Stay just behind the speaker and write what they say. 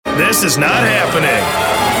This is not happening.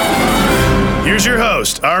 Here's your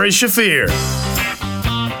host, Ari Shaffir.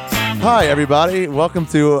 Hi, everybody. Welcome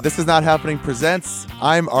to This Is Not Happening Presents.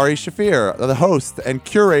 I'm Ari Shaffir, the host and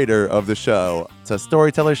curator of the show. It's a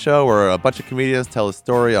storyteller show where a bunch of comedians tell a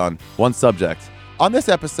story on one subject. On this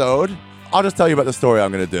episode, I'll just tell you about the story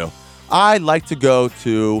I'm going to do. I like to go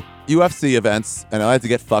to UFC events, and I like to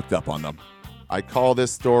get fucked up on them. I call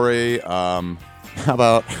this story,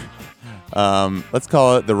 let's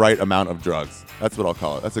call it The Right Amount of Drugs. That's what I'll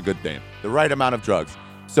call it. That's a good name. The Right Amount of Drugs.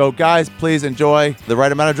 So, guys, please enjoy The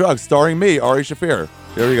Right Amount of Drugs, starring me, Ari Shaffir.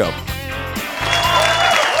 Here we go.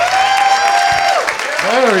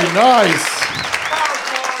 Very nice.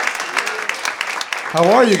 How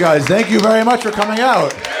are you guys? Thank you very much for coming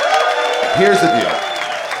out. Here's the deal.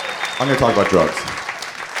 I'm going to talk about drugs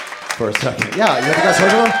for a second. Yeah, have you guys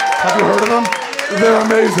heard of them? Have you heard of them? They're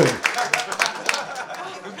amazing.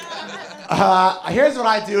 Here's what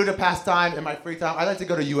I do to pass time in my free time. I like to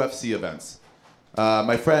go to UFC events.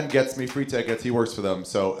 My friend gets me free tickets. He works for them.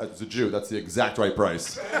 So as a Jew, that's the exact right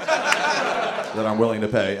price that I'm willing to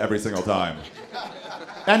pay every single time.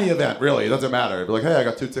 Any event, really. It doesn't matter. It'd be like, hey, I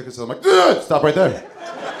got 2 tickets. I'm like, stop right there.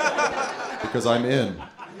 Because I'm in.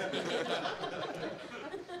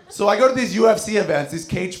 So I go to these UFC events, these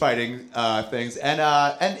cage fighting things.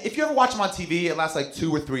 And if you ever watch them on TV, it lasts like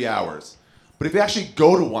 2 or 3 hours. But if you actually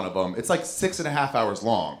go to one of them, it's like 6.5 hours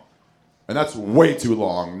long. And that's way too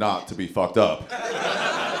long not to be fucked up.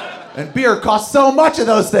 And beer costs so much of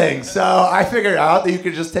those things. So I figured out that you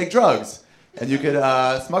could just take drugs. And you could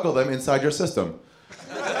smuggle them inside your system.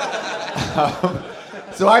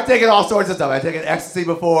 So I've taken all sorts of stuff. I've taken ecstasy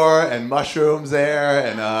before, and mushrooms there,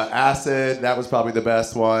 and acid. That was probably the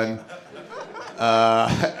best one.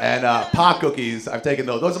 And pot cookies. I've taken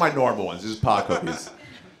those. Those are my normal ones, just pot cookies.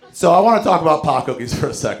 So I want to talk about pot cookies for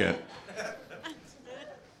a second.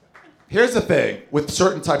 Here's the thing with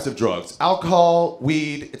certain types of drugs. Alcohol,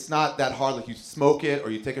 weed, it's not that hard. Like you smoke it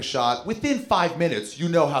or you take a shot. Within 5 minutes, you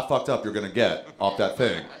know how fucked up you're going to get off that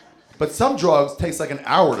thing. But some drugs takes like an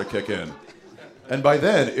hour to kick in. And by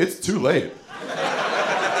then, it's too late.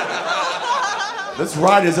 This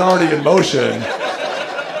ride is already in motion.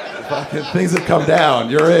 Fucking things have come down.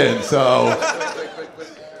 You're in, so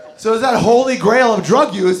that holy grail of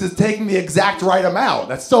drug use is taking the exact right amount.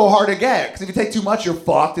 That's so hard to get. Because if you take too much, you're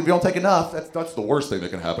fucked. If you don't take enough, that's the worst thing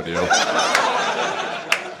that can happen to you.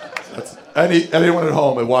 Anyone at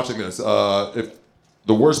home and watching this, if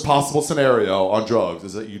the worst possible scenario on drugs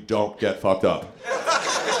is that you don't get fucked up.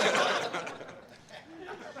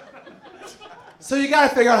 So you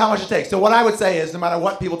gotta figure out how much it takes. So what I would say is, no matter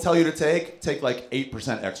what people tell you to take like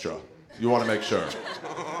 8% extra. You wanna make sure.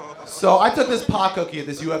 So I took this pot cookie at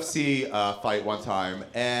this UFC fight one time,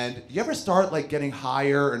 and you ever start like getting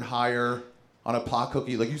higher and higher on a pot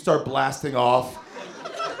cookie? Like you start blasting off,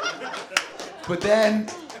 but then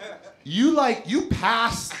you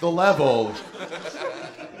pass the level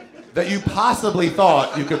that you possibly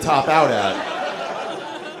thought you could top out at.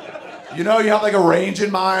 You know, you have like a range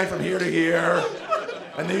in mind from here to here,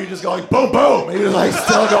 and then you just go like boom, boom, and you're like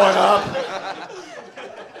still going up.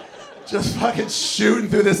 Just fucking shooting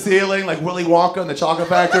through the ceiling like Willy Wonka in the Chocolate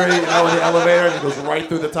Factory, you know, in the elevator, and it goes right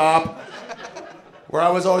through the top. Where I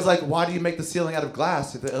was always like, why do you make the ceiling out of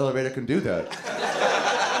glass if the elevator can do that?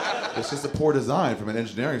 It's just a poor design from an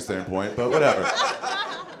engineering standpoint, but whatever.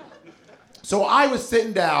 So I was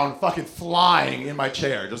sitting down, fucking flying in my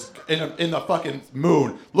chair, just in the fucking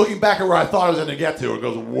moon, looking back at where I thought I was gonna get to. It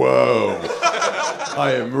goes, whoa,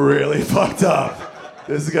 I am really fucked up.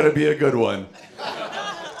 This is gonna be a good one.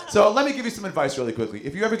 So let me give you some advice really quickly.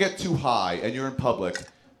 If you ever get too high and you're in public,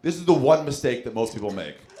 this is the one mistake that most people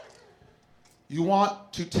make. You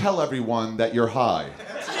want to tell everyone that you're high.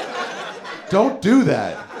 Don't do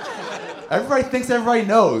that. Everybody thinks everybody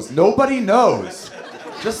knows. Nobody knows.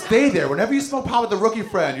 Just stay there. Whenever you smoke pot with a rookie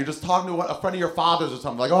friend, you're just talking to a friend of your father's or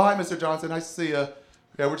something. Like, oh, hi, Mr. Johnson. Nice to see you.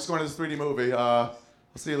 Yeah, we're just going to this 3D movie. I'll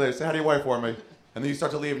see you later. Say hi to your wife for me. And then you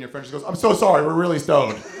start to leave and your friend just goes, I'm so sorry. We're really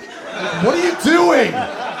stoned. Like, what are you doing?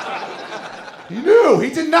 He knew. He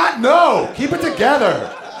did not know. Keep it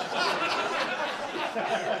together.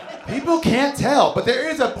 People can't tell, but there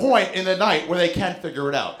is a point in the night where they can figure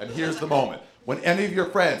it out. And here's the moment. When any of your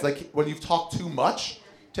friends, like when you've talked too much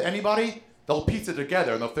to anybody, they'll piece it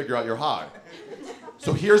together and they'll figure out you're high.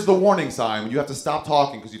 So here's the warning sign when you have to stop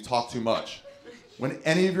talking because you talk too much. When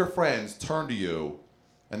any of your friends turn to you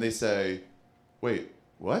and they say, wait,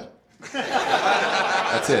 what?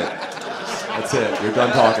 That's it. That's it. You're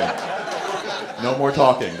done talking. No more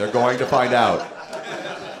talking. They're going to find out.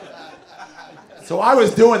 So I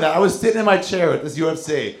was doing that. I was sitting in my chair at this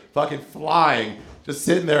UFC, fucking flying, just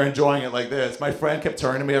sitting there enjoying it like this. My friend kept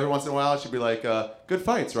turning to me every once in a while. She'd be like, good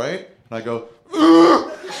fights, right? And I go,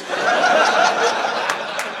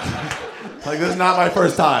 like, this is not my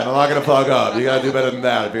first time. I'm not gonna fuck up. You gotta do better than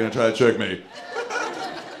that if you're gonna try to trick me.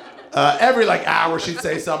 Every like hour she'd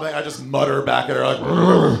say something, I just mutter back at her like,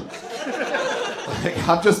 like,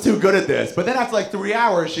 I'm just too good at this. But then after like 3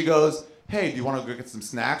 hours, she goes, hey, do you wanna go get some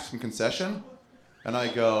snacks from concession? And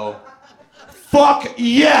I go, fuck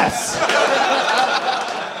yes!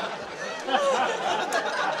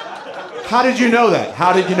 How did you know that?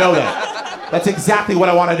 How did you know that? That's exactly what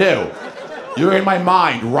I want to do. You're in my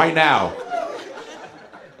mind right now.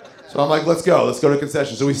 So I'm like, let's go to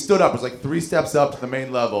concession. So we stood up, it was like 3 steps up to the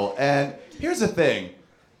main level. And here's the thing.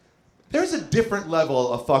 There's a different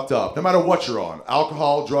level of fucked up, no matter what you're on.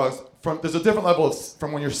 Alcohol, drugs, there's a different level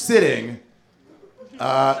from when you're sitting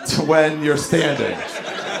to when you're standing.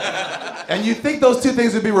 And you think those two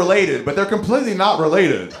things would be related, but they're completely not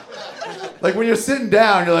related. Like when you're sitting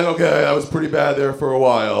down, you're like, okay, that was pretty bad there for a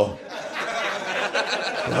while.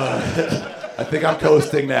 I think I'm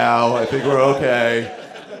coasting now. I think we're okay.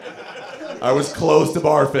 I was close to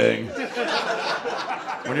barfing.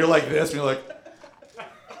 When you're like this, when you're like,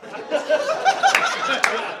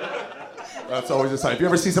 that's always a sign. If you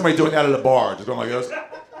ever see somebody doing that at a bar, just going like this,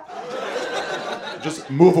 just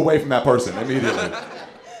move away from that person immediately.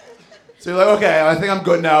 So you're like, okay, I think I'm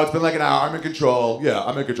good now. It's been like an hour. I'm in control. Yeah,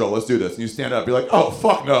 I'm in control. Let's do this. And you stand up. You're like, oh,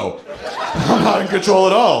 fuck no. I'm not in control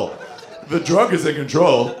at all. The drug is in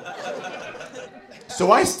control.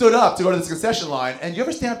 So I stood up to go to this concession line. And you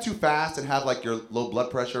ever stand up too fast and have like your low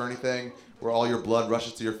blood pressure or anything, where all your blood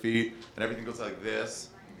rushes to your feet and everything goes like this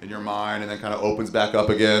in your mind and then kind of opens back up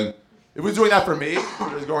again? It was doing that for me.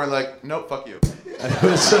 It was going like, nope, fuck you. And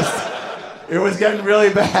it was getting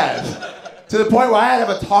really bad. To the point where I had to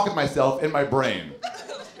have a talk with myself in my brain.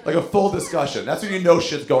 Like a full discussion. That's when you know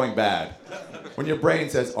shit's going bad. When your brain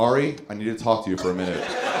says, Ari, I need to talk to you for a minute.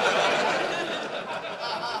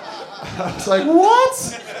 I was like, what?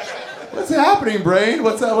 What's happening, brain?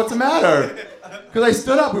 What's the matter? Because I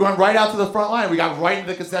stood up, we went right out to the front line. We got right into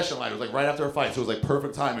the concession line. It was like right after a fight, so it was like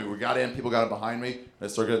perfect timing. We got in, people got in behind me. I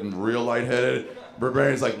started getting real lightheaded. My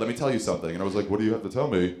brain's like, let me tell you something. And I was like, what do you have to tell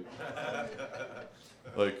me?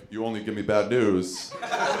 Like, you only give me bad news.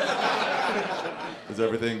 Is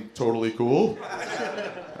everything totally cool?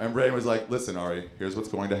 And Brain was like, listen, Ari, here's what's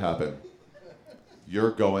going to happen.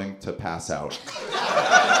 You're going to pass out.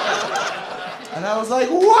 And I was like,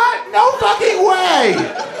 what? No fucking way!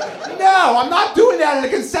 No, I'm not doing that in a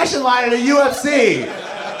concession line at a UFC.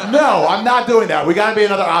 No, I'm not doing that. We gotta be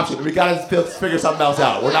another option. We gotta figure something else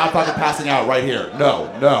out. We're not fucking passing out right here.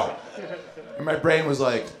 No. And my brain was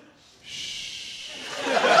like,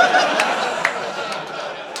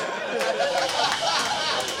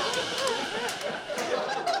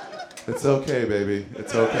 it's okay, baby.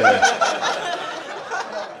 It's okay.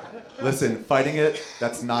 Listen, fighting it,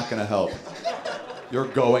 that's not gonna help. You're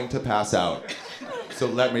going to pass out. So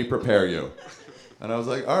let me prepare you. And I was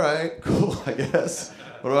like, all right, cool, I guess.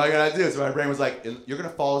 What am I gonna do? So my brain was like, you're gonna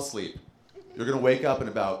fall asleep. You're gonna wake up in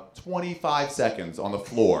about 25 seconds on the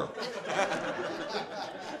floor.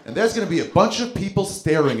 And there's gonna be a bunch of people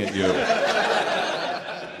staring at you.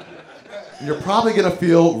 And you're probably gonna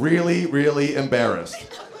feel really, really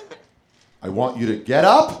embarrassed. I want you to get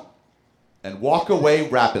up and walk away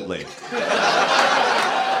rapidly.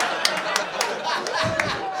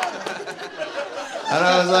 And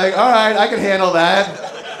I was like, all right, I can handle that.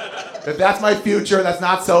 If that's my future, that's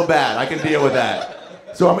not so bad. I can deal with that.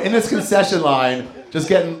 So I'm in this concession line, just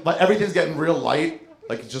getting, like, everything's getting real light.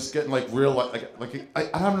 Like, just getting, like, real light. I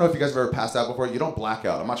don't know if you guys have ever passed out before. You don't black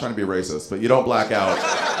out. I'm not trying to be racist, but you don't black out.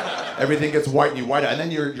 Everything gets white and you white out. And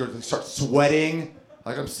then you start sweating.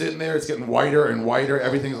 Like, I'm sitting there, it's getting whiter and whiter.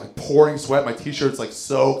 Everything's, like, pouring sweat. My t-shirt's, like,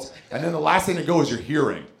 soaked. And then the last thing to go is your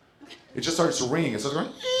hearing. It just starts ringing. It starts going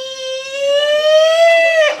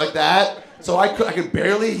like that. So I could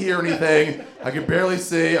barely hear anything. I could barely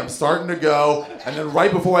see. I'm starting to go. And then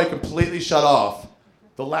right before I completely shut off,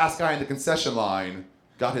 the last guy in the concession line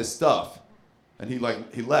got his stuff. And he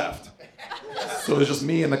left. So it was just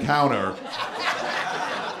me and the counter.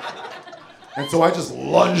 And so I just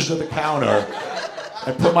lunged at the counter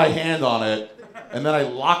and put my hand on it. And then I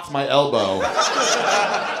locked my elbow.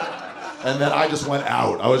 And then I just went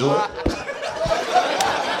out. I was like...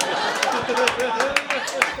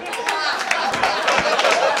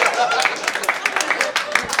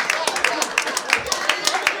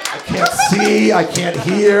 I can't see, I can't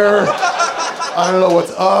hear. I don't know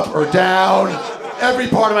what's up or down. Every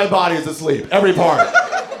part of my body is asleep. Every part.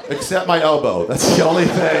 Except my elbow. That's the only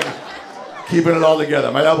thing keeping it all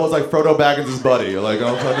together. My elbow's like Frodo Baggins' buddy. Like,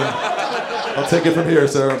 I'll take it from here,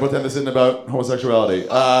 sir, and pretend this isn't about homosexuality.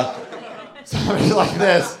 So I'm just like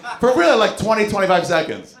this for really like 20, 25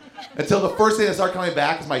 seconds. Until the first thing that started coming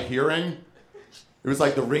back is my hearing. It was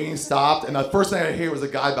like the ringing stopped, and the first thing I hear was a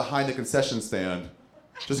guy behind the concession stand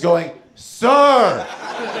just going, "Sir!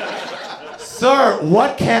 Sir,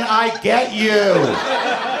 what can I get you?"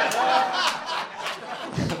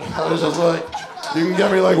 I was just like, "You can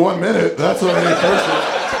get me like 1 minute. That's what I need first."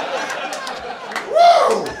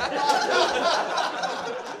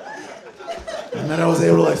 Woo! And then I was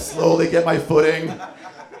able to like slowly get my footing,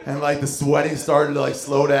 and like the sweating started to like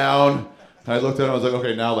slow down. And I looked at it and I was like,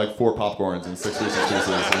 okay, now like 4 popcorns and 6 Reese's Pieces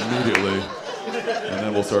immediately. And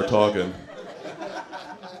then we'll start talking.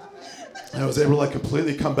 And I was able to like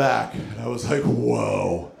completely come back. And I was like,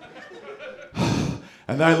 whoa.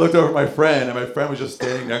 And then I looked over at my friend, and my friend was just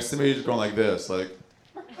standing next to me, just going like this, like.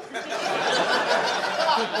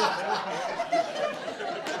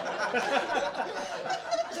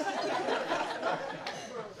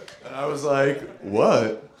 And I was like,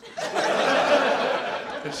 what?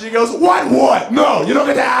 And she goes, what? No, you don't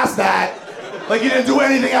get to ask that. Like you didn't do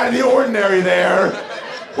anything out of the ordinary there.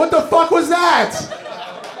 What the fuck was that?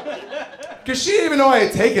 Because she didn't even know I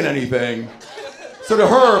had taken anything. So to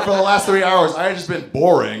her, for the last 3 hours, I had just been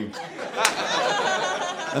boring.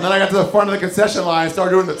 And then I got to the front of the concession line and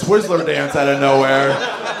started doing the Twizzler dance out of nowhere.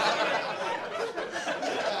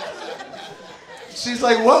 She's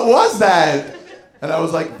like, what was that? And I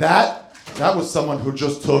was like, that was someone who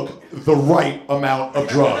just took the right amount of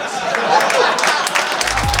drugs.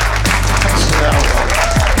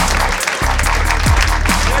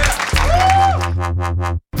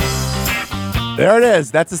 There it is.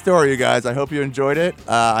 That's the story, you guys. I hope you enjoyed it.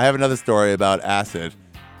 I have another story about acid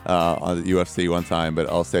on the UFC one time, but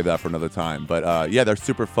I'll save that for another time. But yeah, they're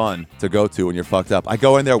super fun to go to when you're fucked up. I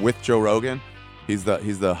go in there with Joe Rogan. He's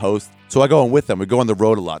the host. So I go in with them. We go on the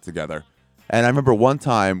road a lot together. And I remember one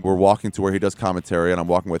time we're walking to where he does commentary, and I'm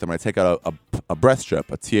walking with him, and I take out a breast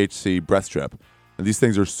strip, a THC breast strip. And these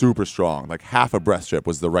things are super strong. Like half a breast strip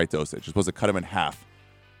was the right dosage. You're supposed to cut them in half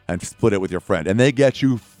and split it with your friend. And they get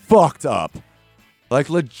you fucked up. Like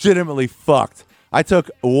legitimately fucked.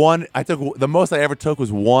 The most I ever took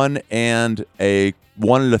was one and a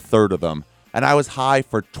third of them. And I was high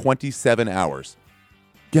for 27 hours.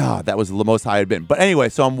 God, that was the most high I'd been. But anyway,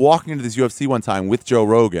 so I'm walking into this UFC one time with Joe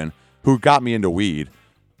Rogan, who got me into weed.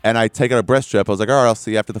 And I take out a breast strip. I was like, all right, I'll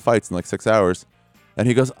see you after the fights in like 6 hours. And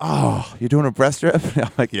he goes, oh, you're doing a breast strip? And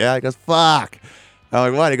I'm like, yeah. He goes, fuck. I'm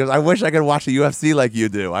like, what? He goes, I wish I could watch the UFC like you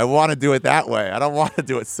do. I want to do it that way. I don't want to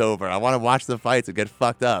do it sober. I want to watch the fights and get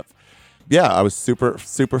fucked up. Yeah, I was super,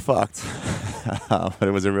 super fucked. But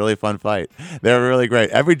it was a really fun fight. They were really great.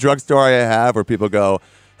 Every drug story I have where people go,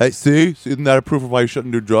 hey, see, isn't that a proof of why you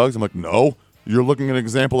shouldn't do drugs? I'm like, no. You're looking at an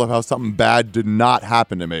example of how something bad did not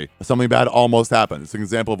happen to me. Something bad almost happened. It's an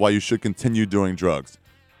example of why you should continue doing drugs.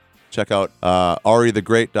 Check out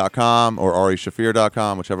arithegreat.com or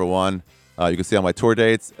arishafir.com, whichever one. You can see all my tour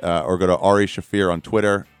dates, or go to Ari Shaffir on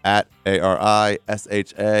Twitter, at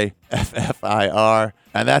ARISHAFFIR.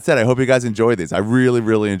 And that's it. I hope you guys enjoy these. I really,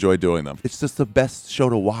 really enjoy doing them. It's just the best show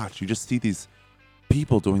to watch. You just see these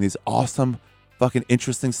people doing these awesome, fucking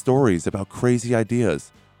interesting stories about crazy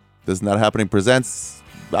ideas. This Is Not Happening presents.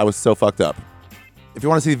 I was so fucked up. If you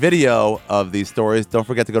want to see video of these stories, don't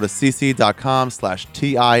forget to go to cc.com/TINH.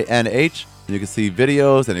 You can see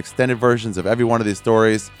videos and extended versions of every one of these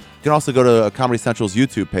stories. You can also go to Comedy Central's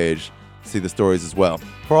YouTube page to see the stories as well.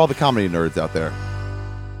 For all the comedy nerds out there.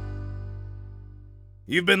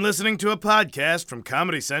 You've been listening to a podcast from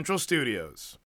Comedy Central Studios.